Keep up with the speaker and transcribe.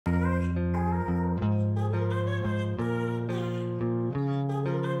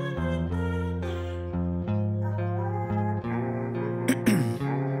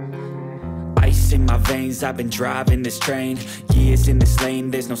my veins, I've been driving this train. Years in this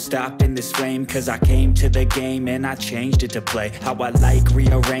lane, there's no stopping this flame. Cause I came to the game and I changed it to play how I like,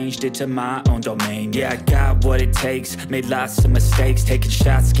 rearranged it to my own domain. Yeah, I got what it takes, made lots of mistakes, taking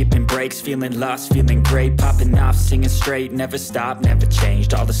shots, skipping breaks, feeling lost, feeling great, popping off, singing straight, never stopped, never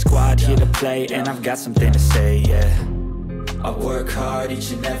changed. All the squad here to play, and I've got something to say, yeah. I work hard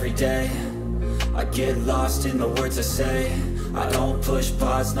each and every day, I get lost in the words I say. I don't push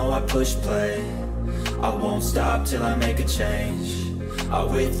pause, no, I push play. I won't stop till I make a change. I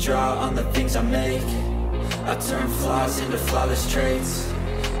withdraw on the things I make. I turn flaws into flawless traits.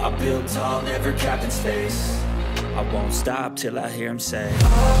 I build tall, never capped in space. I won't stop till I hear him say,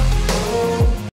 oh, oh.